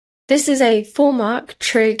This is a 4-mark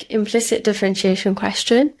trig implicit differentiation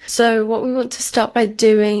question. So what we want to start by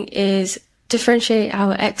doing is differentiate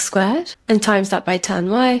our x squared and times that by tan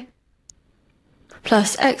y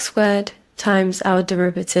plus x squared times our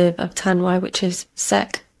derivative of tan y, which is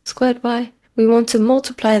sec squared y. We want to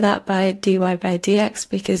multiply that by dy by dx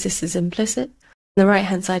because this is implicit. The right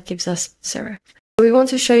hand side gives us 0. We want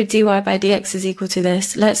to show dy by dx is equal to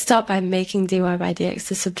this. Let's start by making dy by dx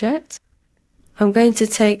the subject. I'm going to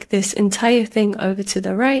take this entire thing over to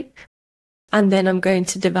the right, and then I'm going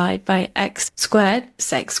to divide by x squared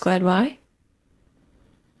sec squared y.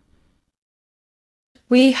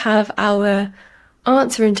 We have our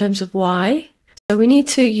answer in terms of y, so we need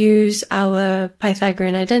to use our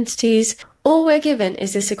Pythagorean identities. All we're given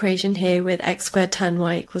is this equation here with x squared tan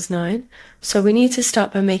y equals 9. So we need to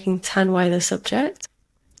start by making tan y the subject,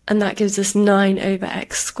 and that gives us 9 over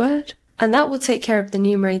x squared. And that will take care of the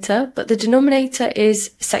numerator, but the denominator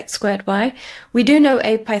is sec squared y. We do know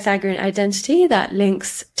a Pythagorean identity that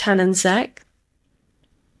links tan and sec.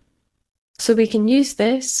 So we can use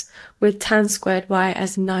this with tan squared y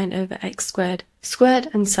as 9 over x squared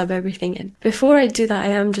and sub everything in. Before I do that, I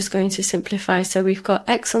am just going to simplify. So we've got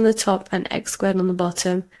x on the top and x squared on the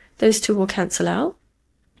bottom. Those two will cancel out.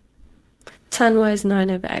 Tan y is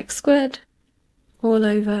 9 over x squared all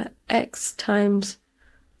over x times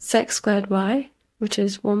sec squared y, which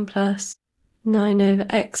is 1 plus 9 over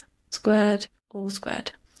x squared all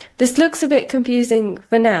squared. This looks a bit confusing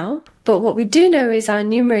for now, but what we do know is our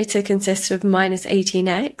numerator consists of minus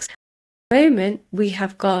 18x. At the moment, we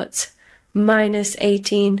have got minus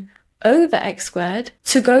 18 over x squared.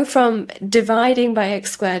 To go from dividing by x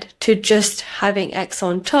squared to just having x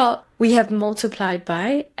on top, we have multiplied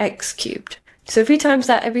by x cubed. So if we times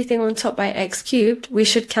that everything on top by x cubed, we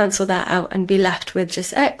should cancel that out and be left with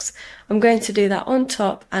just x. I'm going to do that on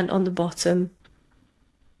top and on the bottom.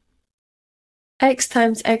 X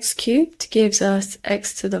times x cubed gives us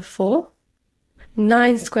x to the 4.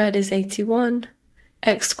 9 squared is 81.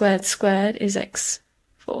 X squared squared is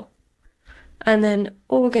x4. And then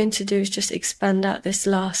all we're going to do is just expand out this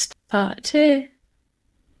last part here.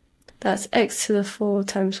 That's x to the 4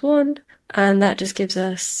 times 1. And that just gives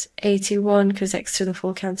us 81 because x to the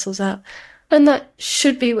 4 cancels out. And that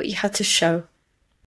should be what you had to show.